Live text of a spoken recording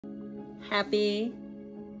Happy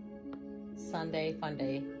Sunday fun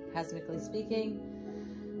day, cosmically speaking.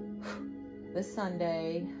 This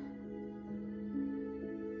Sunday,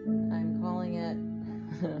 I'm calling it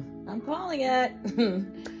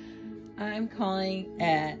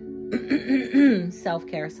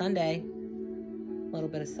Self-Care Sunday. A little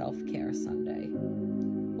bit of Self-Care Sunday,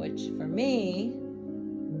 which for me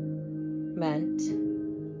meant,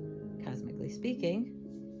 cosmically speaking,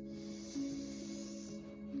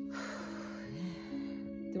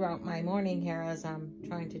 throughout my morning here, as I'm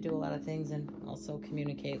trying to do a lot of things and also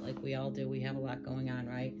communicate like we all do. We have a lot going on,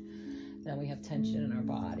 right? Then we have tension in our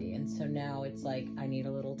body. And so now it's like I need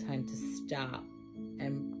a little time to stop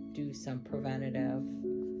and do some preventative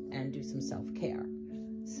and do some self-care.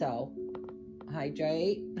 So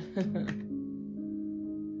hydrate.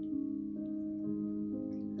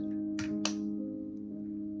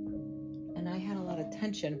 And I had a lot of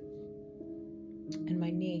tension in my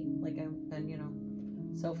knee, like I've been,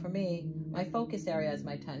 So for me, my focus area is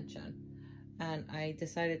my tension. And I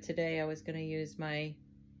decided today I was going to use my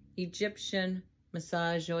Egyptian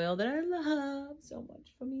massage oil that I love so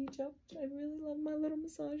much from Egypt. I really love my little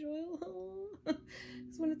massage oil.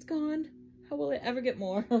 Because when it's gone, how will it ever get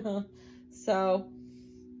more? So,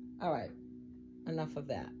 all right, enough of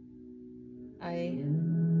that. I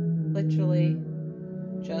literally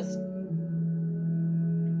just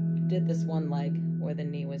did this one leg where the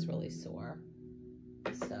knee was really sore.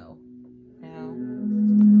 So now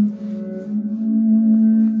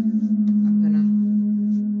I'm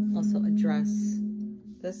gonna also address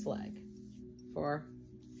this leg for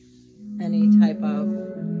any type of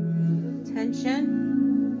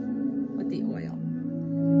tension with the oil.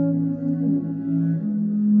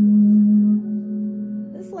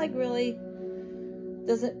 This leg really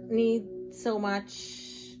doesn't need so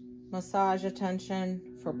much massage attention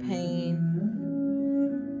for pain.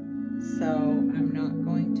 So I'm not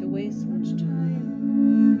going to waste much time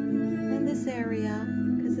in this area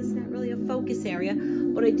because it's not really a focus area,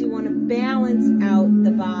 but I do want to balance out the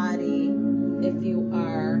body. If you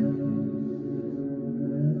are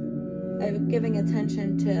giving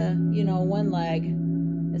attention to, one leg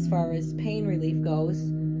as far as pain relief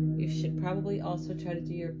goes, you should probably also try to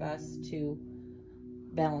do your best to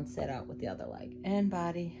balance that out with the other leg and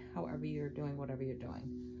body, however you're doing whatever you're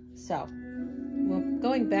doing. So, well,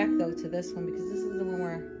 going back though to this one, because this is the one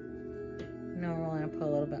where we're going to put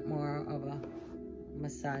a little bit more of a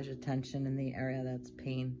massage attention in the area that's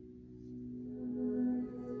pain.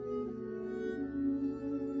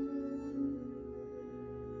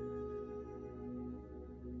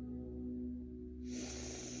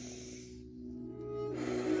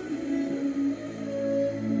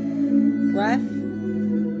 Breath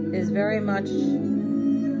is very much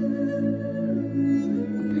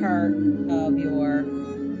part of your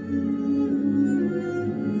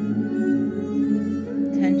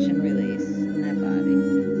tension release in that body.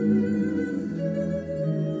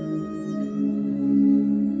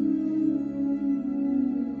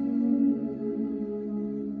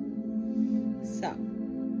 So,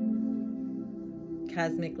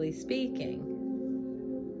 cosmically speaking,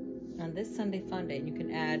 on this Sunday fun day, you can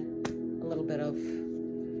add a little bit of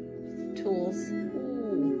tools.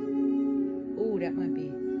 Ooh, that might be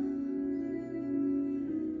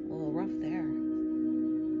rough there,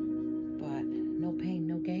 but no pain,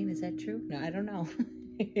 no gain. Is that true? No, I don't know.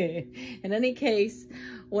 In any case,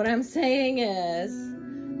 what I'm saying is,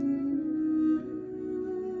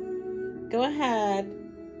 go ahead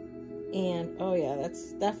and, oh yeah,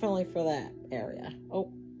 that's definitely for that area. Oh,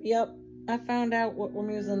 yep, I found out what we're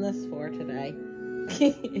using this for today.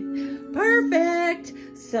 Perfect.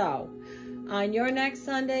 So, on your next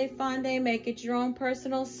Sunday fun day, make it your own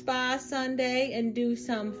personal spa Sunday and do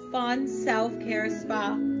some fun self-care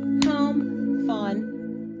spa, home,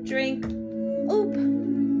 fun, drink, oop,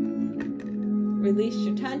 release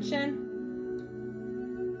your tension,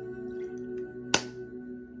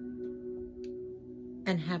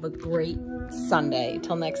 and have a great Sunday.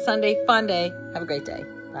 Till next Sunday fun day, have a great day.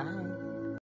 Bye.